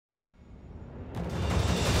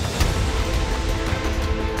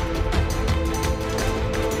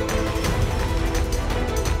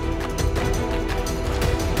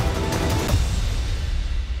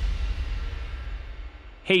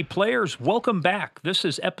Hey players, welcome back. This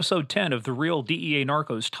is episode 10 of The Real DEA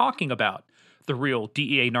Narcos, talking about the real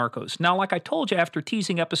DEA Narcos. Now, like I told you after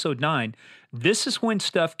teasing episode 9, this is when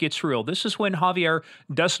stuff gets real. This is when Javier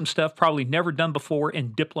does some stuff probably never done before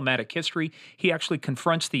in diplomatic history. He actually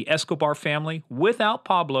confronts the Escobar family without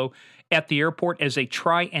Pablo at the airport as they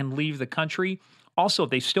try and leave the country. Also,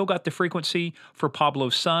 they've still got the frequency for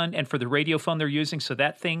Pablo's son and for the radio phone they're using, so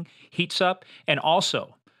that thing heats up. And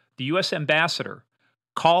also, the U.S. ambassador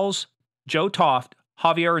calls Joe Toft,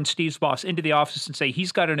 Javier and Steve's boss, into the office and say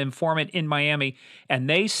he's got an informant in Miami, and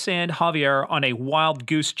they send Javier on a wild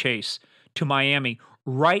goose chase to Miami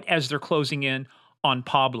right as they're closing in on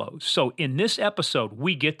Pablo. So in this episode,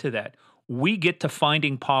 we get to that. We get to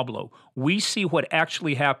finding Pablo. We see what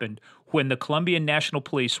actually happened when the Colombian National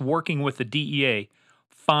Police, working with the DEA,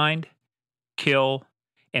 find, kill,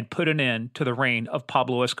 and put an end to the reign of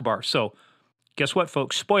Pablo Escobar. So guess what,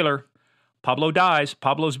 folks? Spoiler. Pablo dies.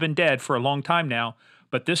 Pablo's been dead for a long time now,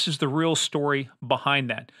 but this is the real story behind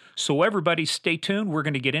that. So everybody stay tuned. We're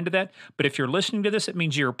going to get into that. But if you're listening to this, it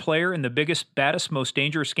means you're a player in the biggest, baddest, most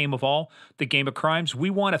dangerous game of all, the game of crimes. We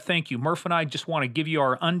want to thank you. Murph and I just want to give you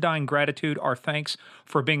our undying gratitude, our thanks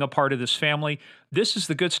for being a part of this family. This is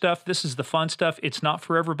the good stuff. This is the fun stuff. It's not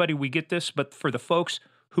for everybody. We get this, but for the folks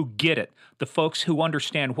who get it, the folks who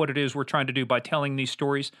understand what it is we're trying to do by telling these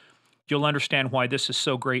stories, you'll understand why this is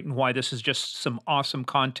so great and why this is just some awesome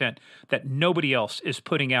content that nobody else is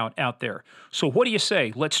putting out there. So what do you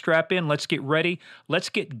say? Let's strap in. Let's get ready. Let's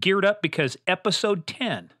get geared up because episode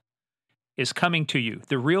 10 is coming to you.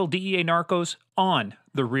 The Real DEA Narcos on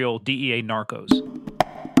The Real DEA Narcos.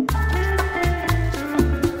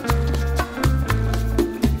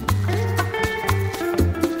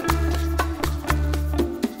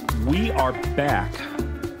 We are back.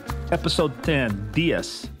 Episode 10,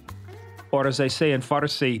 Diaz. Or as they say in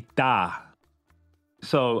Farsi, da.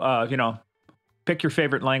 So, pick your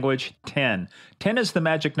favorite language, 10. 10 is the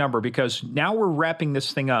magic number because now we're wrapping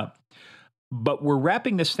this thing up. But we're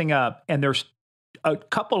wrapping this thing up, and there's a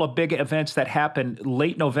couple of big events that happened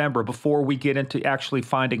late November before we get into actually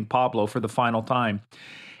finding Pablo for the final time.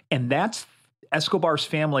 And that's Escobar's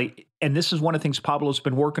family, and this is one of the things Pablo's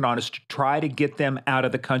been working on, is to try to get them out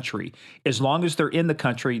of the country. As long as they're in the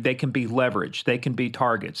country, they can be leveraged. They can be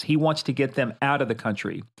targets. He wants to get them out of the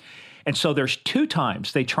country. And so there's 2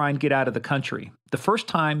 times they try and get out of the country. The first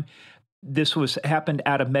time this happened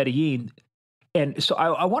out of Medellin. And so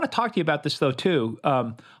I want to talk to you about this, though, too,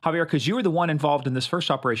 Javier, because you were the one involved in this first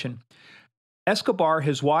operation. Escobar,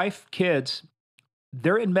 his wife, kids,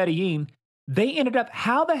 they're in Medellin. They ended up,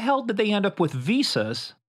 how the hell did they end up with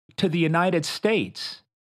visas to the United States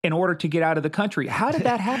in order to get out of the country? How did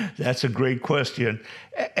that happen? That's a great question.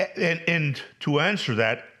 And to answer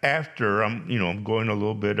that, after I'm going a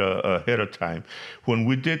little bit ahead of time. When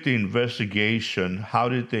we did the investigation, how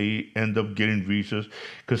did they end up getting visas?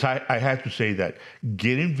 Because I had to say that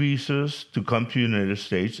getting visas to come to the United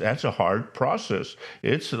States, that's a hard process.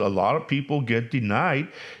 It's a lot of people get denied.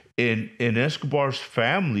 And Escobar's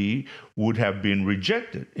family would have been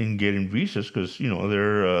rejected in getting visas because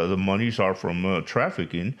the monies are from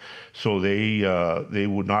trafficking, so they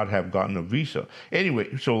would not have gotten a visa.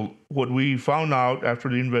 Anyway, so what we found out after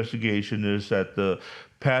the investigation is that the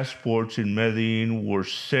passports in Medellin were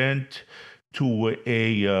sent to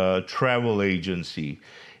a travel agency,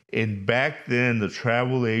 and back then the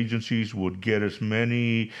travel agencies would get as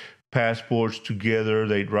many passports together.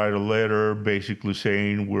 They'd write a letter basically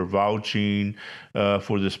saying we're vouching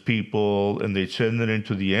for this people, and they'd send it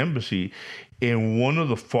into the embassy. And one of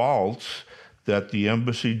the faults that the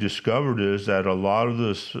embassy discovered is that a lot of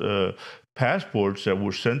this passports that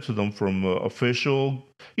were sent to them from official,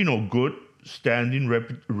 good standing,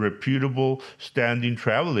 reputable standing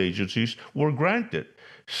travel agencies were granted.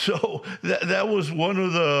 So that was one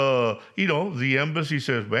of the, the embassy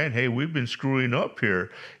says, man, hey, we've been screwing up here.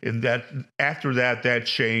 And that after that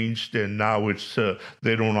changed, and now it's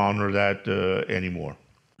they don't honor that anymore.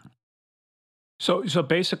 So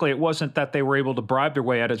basically, it wasn't that they were able to bribe their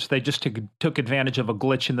way out of it. They just took advantage of a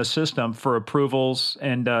glitch in the system for approvals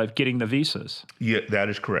and getting the visas. Yeah, that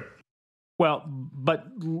is correct. Well, but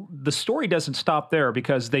the story doesn't stop there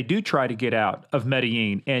because they do try to get out of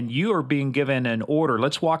Medellin, and you are being given an order.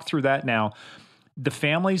 Let's walk through that now. The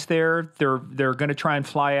family's there. They're going to try and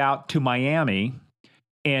fly out to Miami.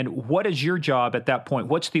 And what is your job at that point?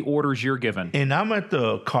 What's the orders you're given? And I'm at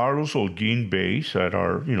the Carlos Holguin base at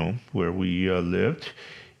our, where we lived.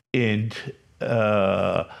 And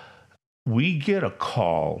we get a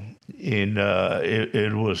call, and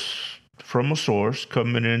it was from a source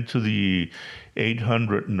coming into the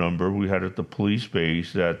 800 number we had at the police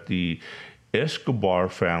base that the Escobar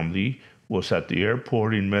family was at the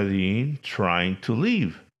airport in Medellin trying to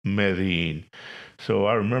leave Medellin. So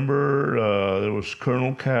I remember there was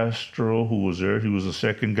Colonel Castro who was there. He was the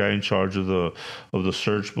second guy in charge of the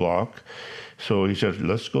search block. So he said,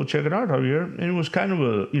 "Let's go check it out, Javier." And it was kind of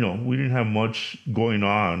we didn't have much going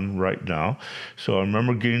on right now. So I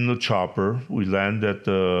remember getting the chopper. We landed at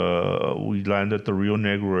the Rio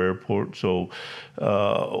Negro airport. So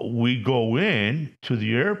we go in to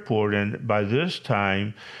the airport, and by this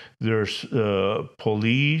time there's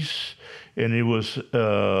police, and it was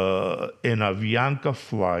an Avianca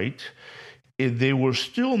flight. They were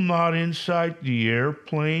still not inside the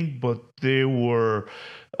airplane, but they were.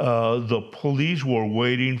 The police were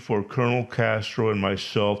waiting for Colonel Castro and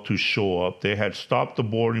myself to show up. They had stopped the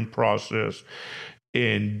boarding process.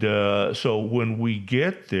 And so when we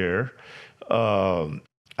get there,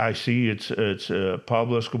 I see it's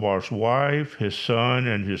Pablo Escobar's wife, his son,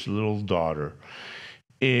 and his little daughter.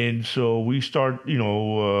 And so we start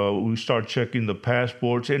checking the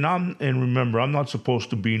passports, and remember, I'm not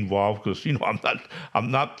supposed to be involved because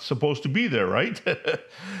I'm not supposed to be there, right?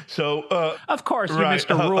 So of course, right,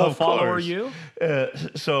 you Mr. Rule follower, you.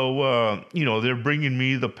 So they're bringing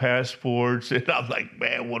me the passports, and I'm like,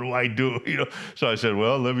 man, what do I do? So I said,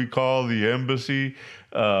 well, let me call the embassy.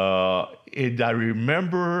 And I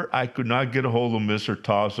remember I could not get a hold of Mr.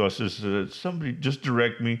 Toss, so I said, somebody just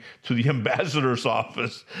direct me to the ambassador's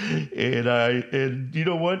office. And you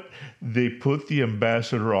know what? They put the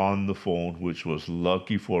ambassador on the phone, which was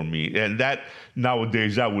lucky for me. And that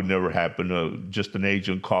nowadays that would never happen. Just an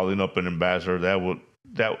agent calling up an ambassador,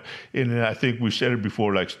 and I think we said it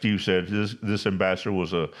before, like Steve said, this ambassador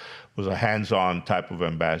was a hands-on type of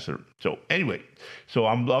ambassador. So anyway,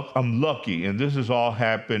 I'm lucky, and this is all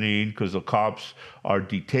happening because the cops are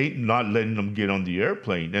detaining, not letting them get on the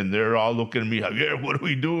airplane, and they're all looking at me, Javier, what do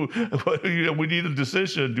we do? We need a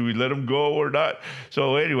decision. Do we let him go or not?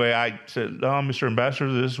 So anyway, I said, no, Mr.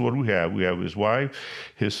 Ambassador, this is what we have. We have his wife,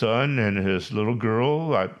 his son, and his little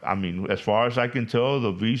girl. I mean, as far as I can tell,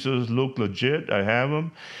 the visas look legit. I have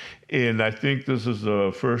them, and I think this is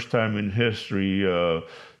the first time in history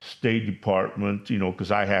State Department, because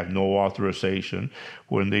I have no authorization,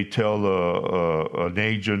 when they tell an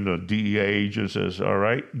agent, a DEA agent says, all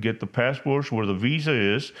right, get the passports where the visa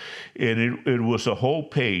is. And it was a whole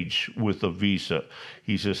page with the visa.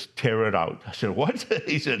 He says, tear it out. I said, what?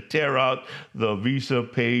 He said, tear out the visa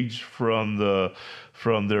page from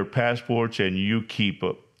their passports and you keep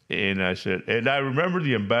it. And I said, and I remember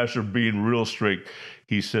the ambassador being real strict.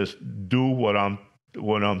 He says, do what I'm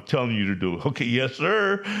telling you to do. Okay, yes,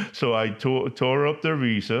 sir. So I tore up their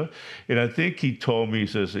visa, and I think he told me, he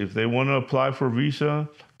says, if they want to apply for a visa,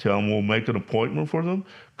 tell them we'll make an appointment for them,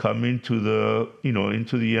 come into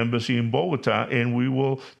the embassy in Bogota, and we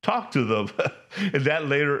will talk to them. And that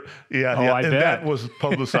later, that was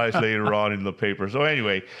publicized later on in the paper. So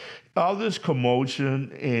anyway, all this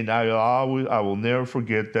commotion, and I will never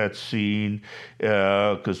forget that scene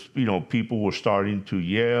because people were starting to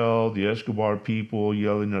yell. The Escobar people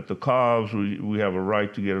yelling at the cops, "We have a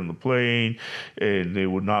right to get on the plane," and they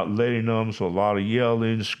were not letting them. So a lot of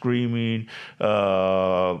yelling, screaming.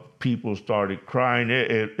 People started crying.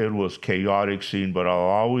 It was chaotic scene, but I'll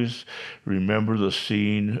always remember the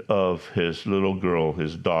scene of his little girl,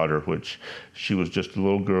 his daughter, which she was just a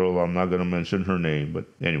little girl. I'm not going to mention her name, but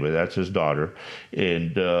anyway, that's his daughter.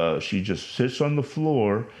 And she just sits on the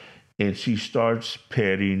floor and she starts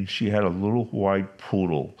petting. She had a little white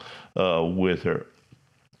poodle with her.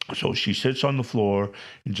 So she sits on the floor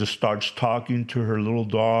and just starts talking to her little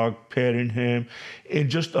dog, petting him, and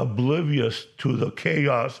just oblivious to the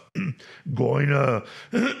chaos going, to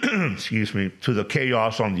the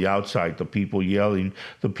chaos on the outside, the people yelling,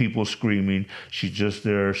 the people screaming. She's just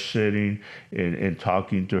there sitting and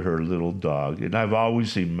talking to her little dog. And I've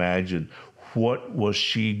always imagined, what was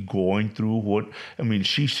she going through?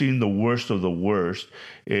 She's seen the worst of the worst.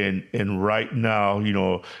 And right now,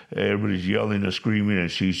 everybody's yelling and screaming,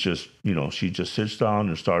 and she's just, she just sits down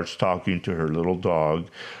and starts talking to her little dog,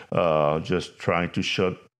 just trying to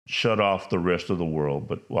shut off the rest of the world.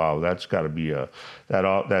 But wow, that's got to be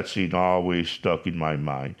that scene always stuck in my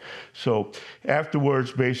mind. So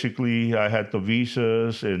afterwards, basically, I had the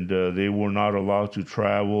visas, and they were not allowed to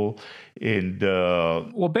travel. And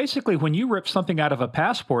well, basically, when you rip something out of a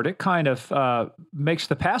passport, it kind of makes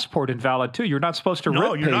the passport invalid too. You're not supposed to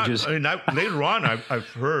rip pages. Not. Later on, I've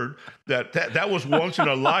heard That was once in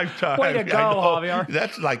a lifetime. Way to go, Javier.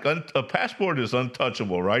 That's like a passport is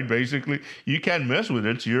untouchable, right? Basically, you can't mess with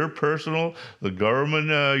it. It's your personal. The government,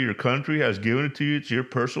 your country has given it to you. It's your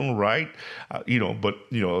personal right. But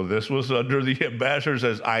this was under the ambassador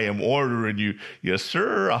says, "I am ordering you." Yes,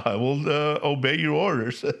 sir. I will obey your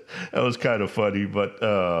orders. That was kind of funny, but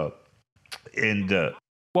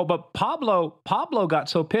Well, but Pablo got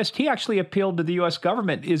so pissed, he actually appealed to the U.S.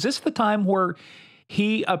 government. Is this the time where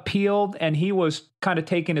he appealed and he was kind of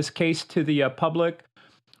taking his case to the public?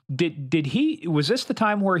 Was this the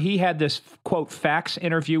time where he had this, quote, fax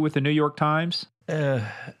interview with the New York Times?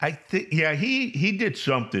 I think, yeah, he did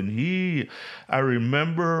something. I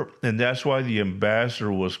remember, and that's why the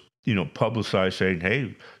ambassador was, publicized saying,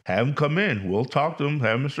 hey, have him come in. We'll talk to him.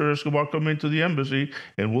 Have Mr. Escobar come into the embassy,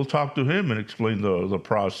 and we'll talk to him and explain the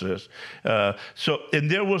process.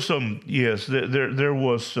 And there was there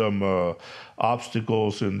was some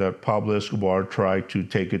obstacles in that Pablo Escobar tried to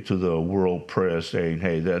take it to the world press, saying,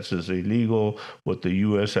 hey, that's illegal, what the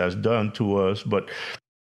U.S. has done to us. But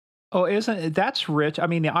oh, that's rich? I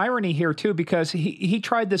mean, the irony here, too, because he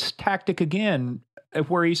tried this tactic again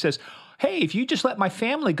where he says, hey, if you just let my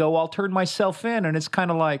family go, I'll turn myself in. And it's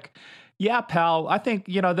kind of like, yeah, pal, I think,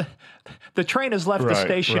 the train has left the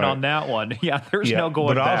station on that one. Yeah, there's no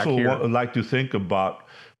going back here. But I also like to think about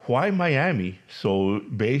why Miami? So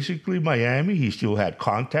basically Miami, he still had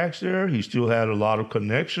contacts there. He still had a lot of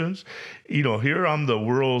connections. Here I'm the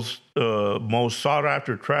world's most sought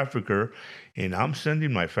after trafficker, and I'm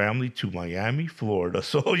sending my family to Miami, Florida.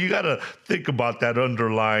 So you got to think about that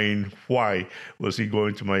underlying why was he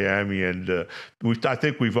going to Miami. And I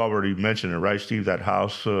think we've already mentioned it, right, Steve? That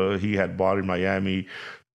house he had bought in Miami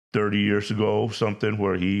 30 years ago, something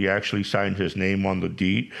where he actually signed his name on the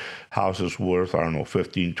deed. House is worth, I don't know,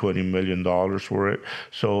 $15-20 million for it.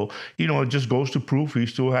 So, it just goes to prove he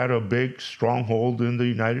still had a big stronghold in the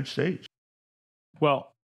United States.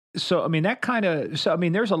 Well, so, I mean, there's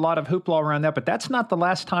a lot of hoopla around that, but that's not the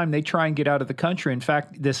last time they try and get out of the country. In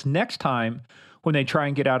fact, this next time when they try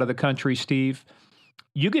and get out of the country, Steve,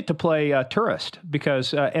 you get to play tourist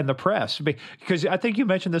because and the press, because I think you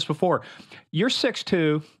mentioned this before. You're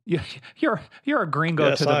 6'2", you're a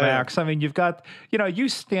gringo to the max. I mean, you've got, you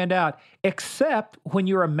stand out, except when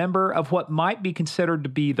you're a member of what might be considered to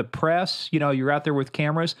be the press. You're out there with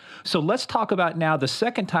cameras. So let's talk about now the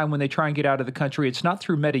second time when they try and get out of the country. It's not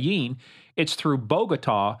through Medellin. It's through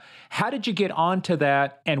Bogota. How did you get onto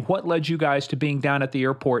that, and what led you guys to being down at the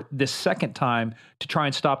airport this second time to try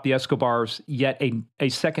and stop the Escobars yet a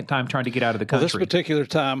second time trying to get out of the country? Well, this particular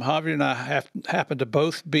time, Javier and I happened to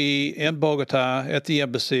both be in Bogota at the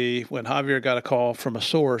embassy when Javier got a call from a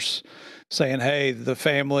source saying, hey, the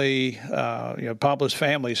family, Pablo's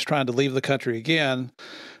family is trying to leave the country again.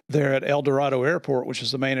 They're at El Dorado Airport, which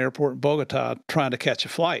is the main airport in Bogota, trying to catch a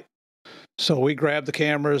flight. So we grabbed the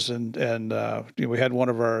cameras and we had one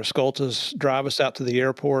of our escoltas drive us out to the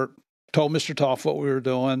airport, told Mr. Toff what we were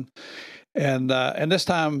doing. And this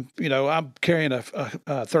time, I'm carrying a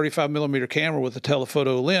 35 millimeter camera with a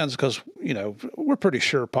telephoto lens because, we're pretty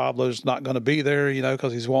sure Pablo's not going to be there,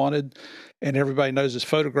 because he's wanted and everybody knows his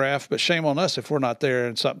photograph. But shame on us if we're not there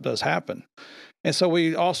and something does happen. And so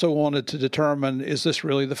we also wanted to determine, is this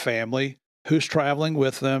really the family? Who's traveling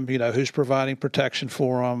with them, who's providing protection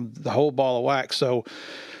for them, the whole ball of wax. So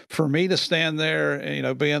for me to stand there,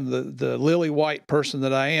 being the lily white person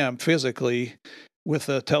that I am physically with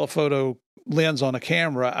a telephoto lens on a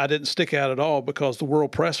camera, I didn't stick out at all because the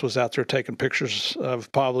world press was out there taking pictures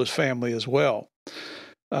of Pablo's family as well.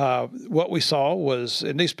 What we saw was,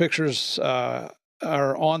 and these pictures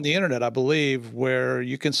are on the internet, I believe, where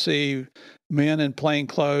you can see men in plain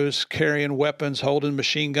clothes carrying weapons, holding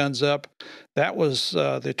machine guns up. That was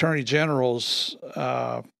the Attorney General's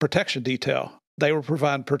protection detail. They were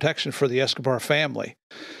providing protection for the Escobar family.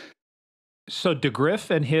 So DeGriff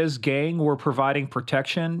and his gang were providing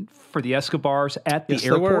protection for the Escobars at the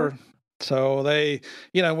airport? They were. So they,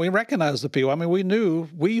 we recognized the people. I mean,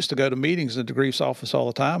 we used to go to meetings in DeGriff's office all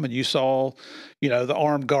the time, and you saw, the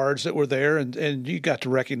armed guards that were there, and you got to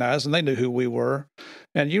recognize, and they knew who we were.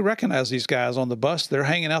 And you recognize these guys on the bus. They're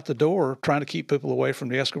hanging out the door trying to keep people away from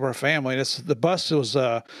the Escobar family. And the bus was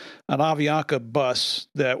an Avianca bus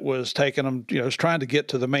that was taking them, was trying to get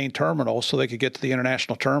to the main terminal so they could get to the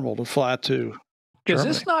international terminal to fly to Germany.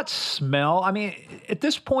 Does this not smell? I mean, at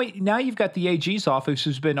this point, now you've got the AG's office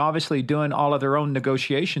who's been obviously doing all of their own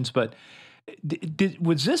negotiations, but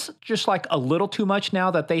was this just like a little too much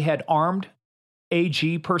now that they had armed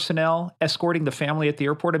AG personnel escorting the family at the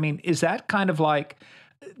airport? I mean, is that kind of like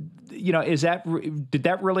did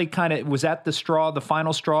that really was that the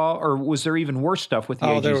final straw, or was there even worse stuff with the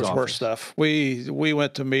AG's there was office? worse stuff. We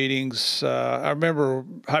went to meetings. I remember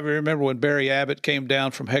when Barry Abbott came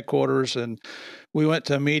down from headquarters, and we went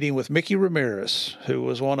to a meeting with Mickey Ramirez, who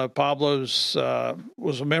was one of Pablo's,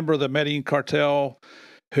 was a member of the Medellin cartel,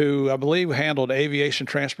 who I believe handled aviation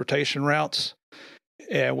transportation routes.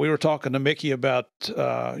 And we were talking to Mickey about, we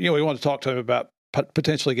wanted to talk to him about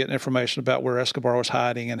potentially getting information about where Escobar was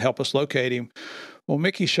hiding and help us locate him. Well,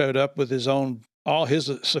 Mickey showed up with all his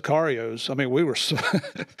sicarios. I mean, we were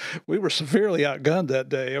we were severely outgunned that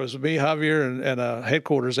day. It was me, Javier, and a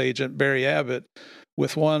headquarters agent, Barry Abbott,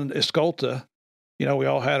 with one escolta. We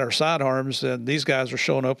all had our sidearms, and these guys were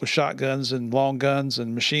showing up with shotguns and long guns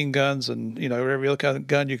and machine guns and, every other kind of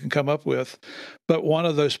gun you can come up with. But one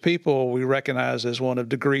of those people we recognized as one of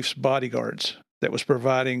DeGrief's bodyguards that was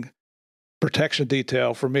providing protection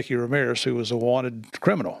detail for Mickey Ramirez, who was a wanted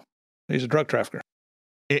criminal. He's a drug trafficker.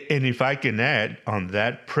 And if I can add on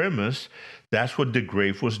that premise, that's what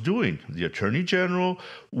DeGrief was doing. The Attorney General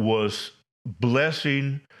was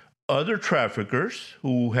blessing other traffickers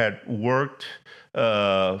who had worked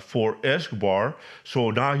for Escobar.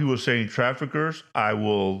 So now he was saying, traffickers, I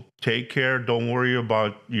will take care. Don't worry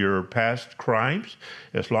about your past crimes.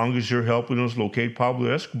 As long as you're helping us locate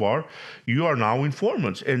Pablo Escobar, you are now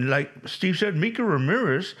informants. And like Steve said, Mickey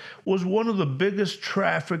Ramirez was one of the biggest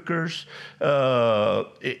traffickers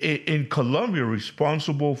in Colombia,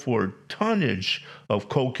 responsible for tonnage of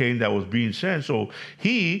cocaine that was being sent. So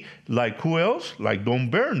he, like who else? Like Don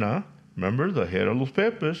Berna, remember, the head of Los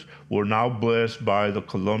Pepes, were now blessed by the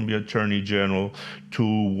Colombian Attorney General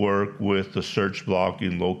to work with the search block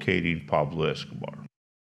in locating Pablo Escobar.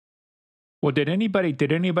 Well, did anybody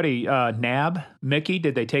nab Mickey?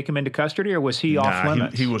 Did they take him into custody, or was he off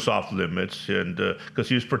limits? He was off limits, and because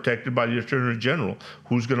he was protected by the Attorney General,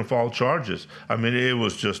 who's going to file charges? I mean, it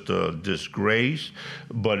was just a disgrace.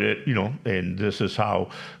 But and this is how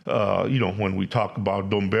when we talk about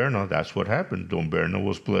Don Berna, that's what happened. Don Berna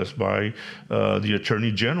was blessed by the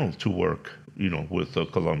Attorney General to work, with the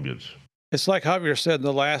Colombians. It's like Javier said in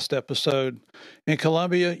the last episode. In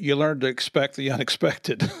Colombia, you learn to expect the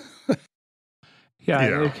unexpected.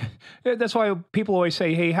 Yeah. That's why people always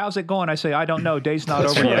say, "Hey, how's it going?" I say, "I don't know. Day's not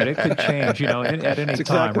over yet. It could change, at any That's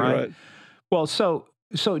time, exactly right? Well, so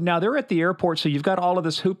now they're at the airport. So you've got all of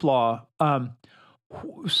this hoopla.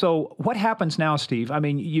 So what happens now, Steve? I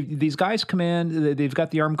mean, these guys come in. They've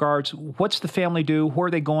got the armed guards. What's the family do? Where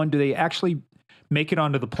are they going? Do they actually make it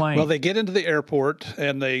onto the plane? Well, they get into the airport,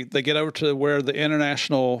 and they get over to where the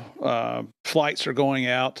international flights are going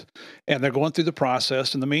out, and they're going through the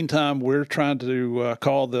process. In the meantime, we're trying to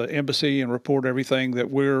call the embassy and report everything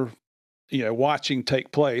that we're watching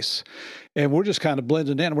take place. And we're just kind of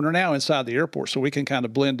blending in. We're now inside the airport, so we can kind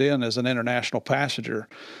of blend in as an international passenger.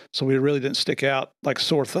 So we really didn't stick out like a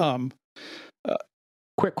sore thumb.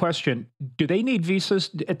 Quick question. Do they need visas?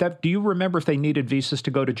 Do you remember if they needed visas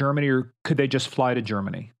to go to Germany, or could they just fly to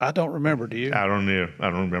Germany? I don't remember. Do you? I don't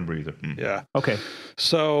remember either. Yeah. Okay.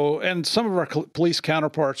 So, and some of our police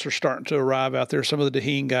counterparts are starting to arrive out there, some of the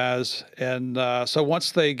Dahin guys. And so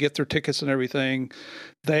once they get their tickets and everything,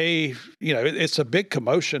 they, it's a big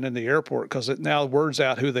commotion in the airport because it now word's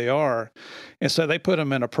out who they are. And so they put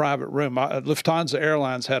them in a private room. Lufthansa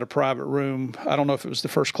Airlines had a private room. I don't know if it was the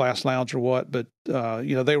first class lounge or what, but,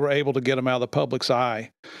 they were able to get them out of the public's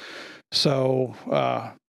eye. So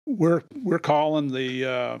we're calling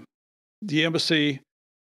the embassy.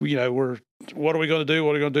 What are we going to do?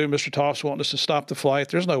 What are we going to do? Mr. Toff's wanting us to stop the flight.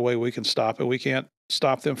 There's no way we can stop it. We can't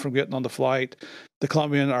stop them from getting on the flight.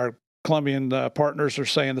 Our Colombian partners are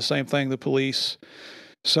saying the same thing, the police.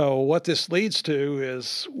 So what this leads to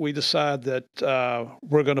is we decide that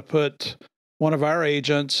we're going to put one of our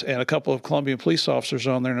agents and a couple of Colombian police officers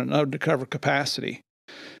on there in an undercover capacity.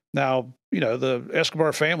 Now, the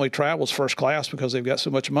Escobar family travels first class because they've got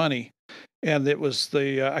so much money. And it was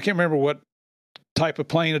I can't remember what type of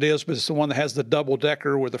plane it is, but it's the one that has the double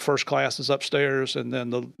decker where the first class is upstairs and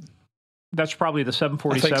then That's probably the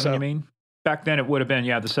 747, so. You mean? Back then it would have been,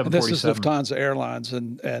 the 747. This is Lufthansa Airlines.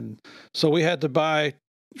 And so we had to buy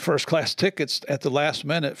first class tickets at the last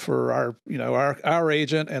minute for our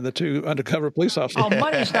agent and the two undercover police officers. Oh,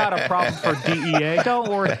 money's not a problem for DEA. Don't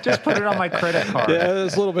worry. Just put it on my credit card. Yeah,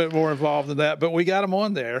 there's a little bit more involved than that, but we got them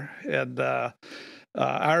on there. And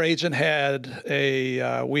our agent had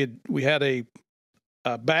we had a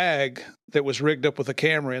bag that was rigged up with a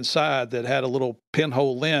camera inside that had a little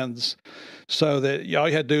pinhole lens, so that all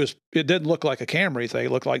you had to do is, it didn't look like a camera thing.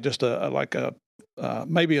 It looked like just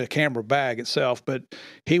maybe a camera bag itself. But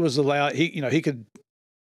he was allowed. He could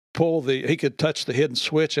he could touch the hidden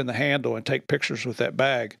switch in the handle and take pictures with that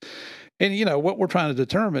bag. And, what we're trying to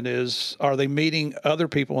determine is, are they meeting other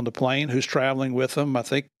people on the plane who's traveling with them? I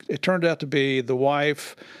think it turned out to be the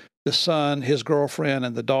wife, the son, his girlfriend,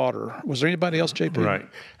 and the daughter. Was there anybody else, JP? Right.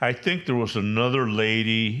 I think there was another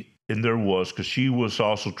lady, and there was, because she was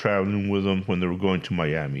also traveling with them when they were going to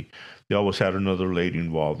Miami. They always had another lady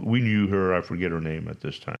involved. We knew her. I forget her name at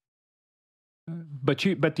this time. But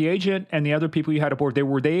the agent and the other people you had aboard,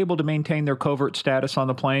 were they able to maintain their covert status on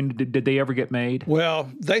the plane? Did they ever get made? Well,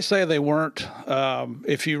 they say they weren't.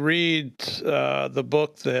 If you read the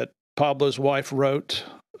book that Pablo's wife wrote,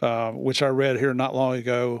 which I read here not long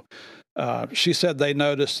ago, she said they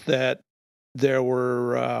noticed that there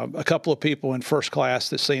were a couple of people in first class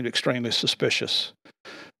that seemed extremely suspicious.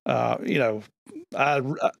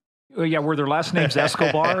 Were their last names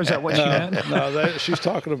Escobar? Is that what she meant? No, she's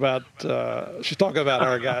talking about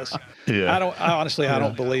our guys. Yeah. I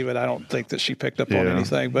don't believe it. I don't think that she picked up on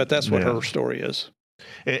anything, but that's what her story is.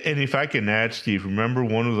 And if I can add, Steve, remember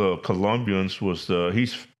one of the Colombians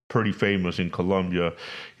he's pretty famous in Colombia,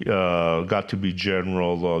 got to be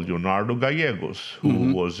General Leonardo Gallegos,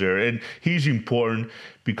 who was there. And he's important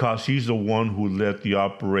because he's the one who led the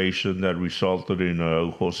operation that resulted in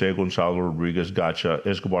Jose Gonzalo Rodriguez Gacha,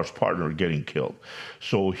 Escobar's partner, getting killed.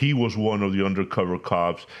 So he was one of the undercover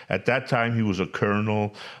cops. At that time, he was a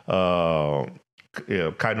colonel, kind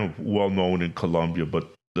of well-known in Colombia,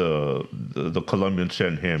 but the Colombians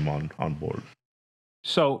sent him on board.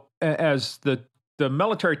 So as the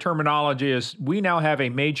military terminology is, we now have a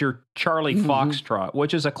major Charlie Foxtrot,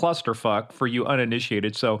 which is a clusterfuck for you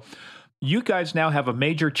uninitiated. So you guys now have a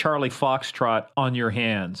major Charlie Foxtrot on your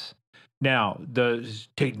hands. Now,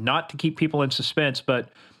 not to keep people in suspense, but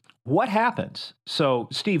what happens? So,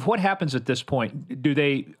 Steve, what happens at this point? Do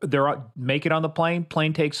they make it on the plane?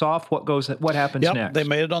 Plane takes off. What happens next? They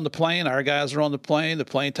made it on the plane. Our guys are on the plane. The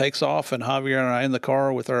plane takes off, and Javier and I in the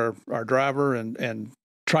car with our driver and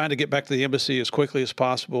trying to get back to the embassy as quickly as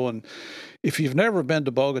possible. And if you've never been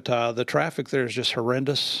to Bogota, the traffic there is just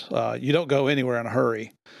horrendous. You don't go anywhere in a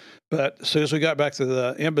hurry. But as soon as we got back to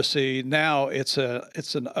the embassy, now it's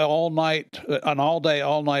an all-day,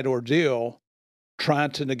 all-night ordeal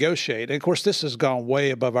trying to negotiate. And of course, this has gone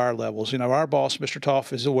way above our levels. Our boss, Mr.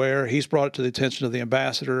 Toff, is aware. He's brought it to the attention of the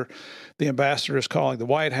ambassador. The ambassador is calling the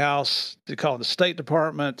White House. They're calling the State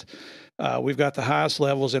Department. We've got the highest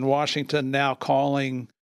levels in Washington now calling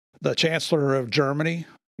the Chancellor of Germany.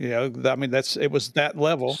 It was that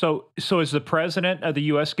level. So is the president of the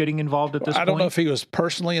U.S. getting involved at this point? I don't know if he was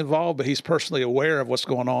personally involved, but he's personally aware of what's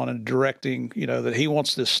going on and directing, that he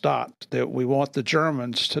wants this stopped, that we want the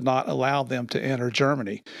Germans to not allow them to enter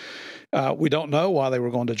Germany. We don't know why they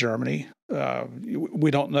were going to Germany.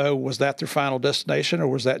 We don't know, was that their final destination, or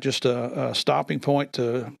was that just a stopping point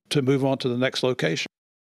to move on to the next location?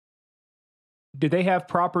 Did they have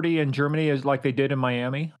property in Germany like they did in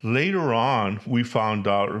Miami? Later on, we found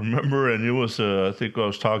out, remember, and it was, I think I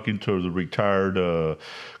was talking to the retired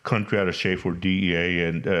country attaché for DEA,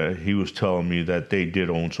 and he was telling me that they did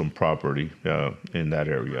own some property in that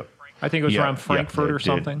area. I think it was around Frankfurt or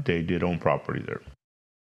something. They did own property there.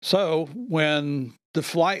 So when the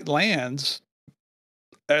flight lands,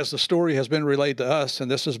 as the story has been relayed to us, and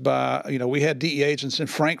this is by, we had DEA agents in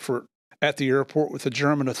Frankfurt at the airport with the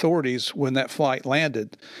German authorities when that flight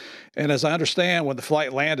landed. And as I understand, when the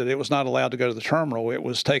flight landed, it was not allowed to go to the terminal. It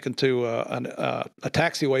was taken to a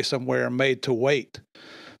taxiway somewhere and made to wait.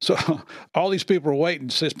 So all these people are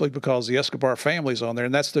waiting simply because the Escobar family's on there,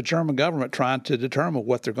 and that's the German government trying to determine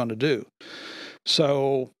what they're going to do.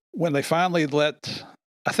 So when they finally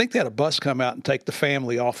I think they had a bus come out and take the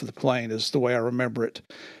family off of the plane, is the way I remember it.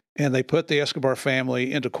 And they put the Escobar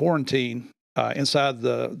family into quarantine inside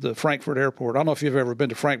the Frankfurt airport. I don't know if you've ever been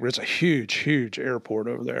to Frankfurt. It's a huge, huge airport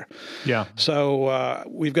over there. Yeah. So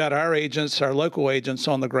we've got our local agents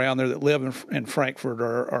on the ground there that live in Frankfurt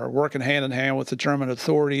are working hand in hand with the German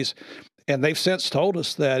authorities. And they've since told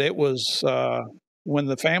us that it was, when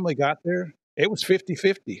the family got there, it was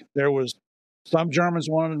 50-50. There was some Germans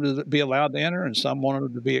wanted them to be allowed to enter and some wanted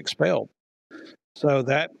them to be expelled. So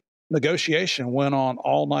that negotiation went on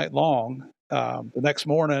all night long. The next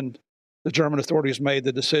morning, the German authorities made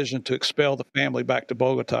the decision to expel the family back to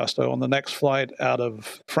Bogota. So on the next flight out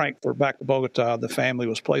of Frankfurt back to Bogota, the family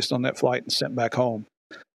was placed on that flight and sent back home.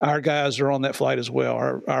 Our guys are on that flight as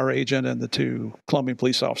well, our agent and the two Colombian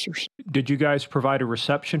police officers. Did you guys provide a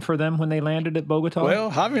reception for them when they landed at Bogota?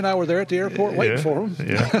 Well, Javier and I were there at the airport waiting for them.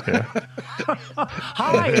 Yeah.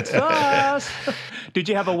 Hi, it's us. Did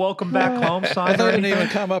you have a welcome back home sign? They didn't even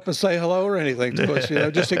come up and say hello or anything to us.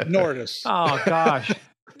 Just ignored us. Oh, gosh.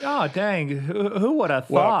 Oh, dang. Who would have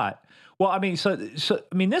thought? Well, I mean,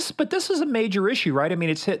 this is a major issue, right? I mean,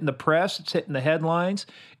 it's hitting the press, it's hitting the headlines.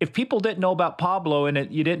 If people didn't know about Pablo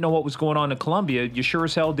and you didn't know what was going on in Colombia, you sure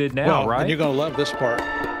as hell did now, right? And you're going to love this part.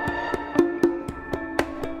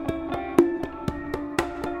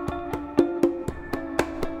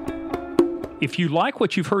 If you like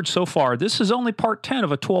what you've heard so far, this is only part 10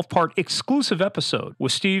 of a 12-part exclusive episode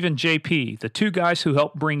with Steve and JP, the two guys who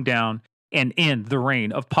helped bring down and end the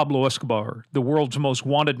reign of Pablo Escobar, the world's most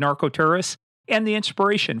wanted narco-terrorist, and the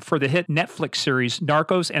inspiration for the hit Netflix series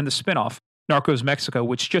Narcos and the spinoff Narcos Mexico,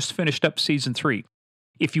 which just finished up season 3.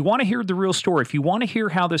 If you want to hear the real story, if you want to hear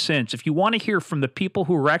how this ends, if you want to hear from the people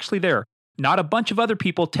who were actually there, not a bunch of other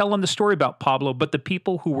people telling the story about Pablo, but the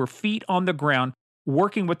people who were feet on the ground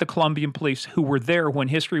working with the Colombian police who were there when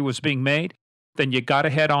history was being made, then you got to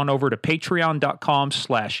head on over to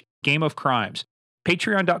patreon.com/gameofcrimes.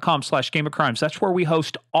 Patreon.com/gameofcrimes. That's where we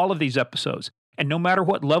host all of these episodes. And no matter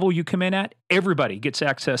what level you come in at, everybody gets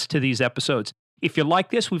access to these episodes. If you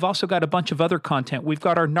like this, we've also got a bunch of other content. We've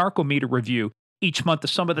got our Narcometer review each month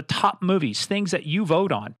of some of the top movies, things that you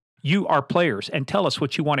vote on. You are players and tell us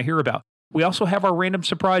what you want to hear about. We also have our random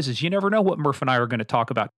surprises. You never know what Murph and I are going to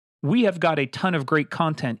talk about. We have got a ton of great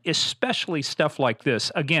content, especially stuff like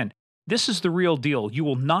this. Again, this is the real deal. You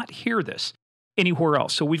will not hear this anywhere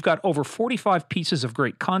else. So we've got over 45 pieces of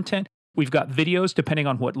great content. We've got videos, depending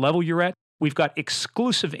on what level you're at. We've got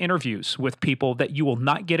exclusive interviews with people that you will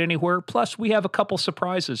not get anywhere. Plus, we have a couple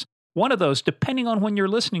surprises. One of those, depending on when you're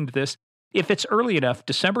listening to this, if it's early enough,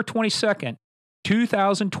 December 22nd,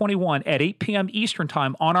 2021 at 8 p.m. Eastern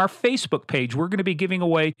Time on our Facebook page, we're going to be giving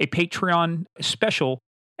away a Patreon special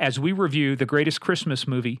as we review the greatest Christmas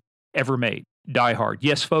movie ever made, Die Hard.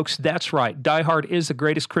 Yes, folks, that's right. Die Hard is the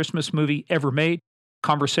greatest Christmas movie ever made.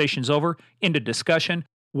 Conversation's over, into discussion.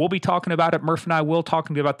 We'll be talking about it. Murph and I will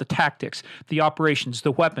talking about the tactics, the operations,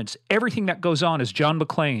 the weapons, everything that goes on as John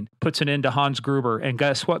McClane puts an end to Hans Gruber. And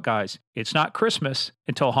guess what, guys? It's not Christmas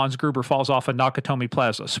until Hans Gruber falls off of Nakatomi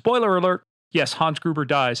Plaza. Spoiler alert. Yes, Hans Gruber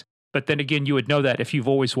dies. But then again, you would know that if you've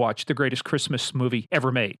always watched the greatest Christmas movie ever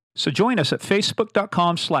made. So join us at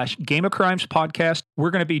facebook.com/gameofcrimes podcast. We're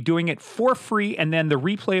going to be doing it for free, and then the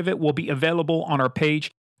replay of it will be available on our page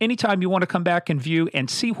anytime you want to come back and view and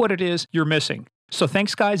see what it is you're missing. So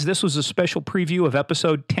thanks, guys. This was a special preview of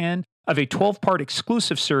episode 10 of a 12-part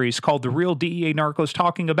exclusive series called The Real DEA Narcos,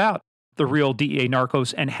 talking about the real DEA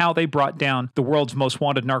Narcos and how they brought down the world's most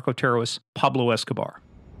wanted narco-terrorist, Pablo Escobar.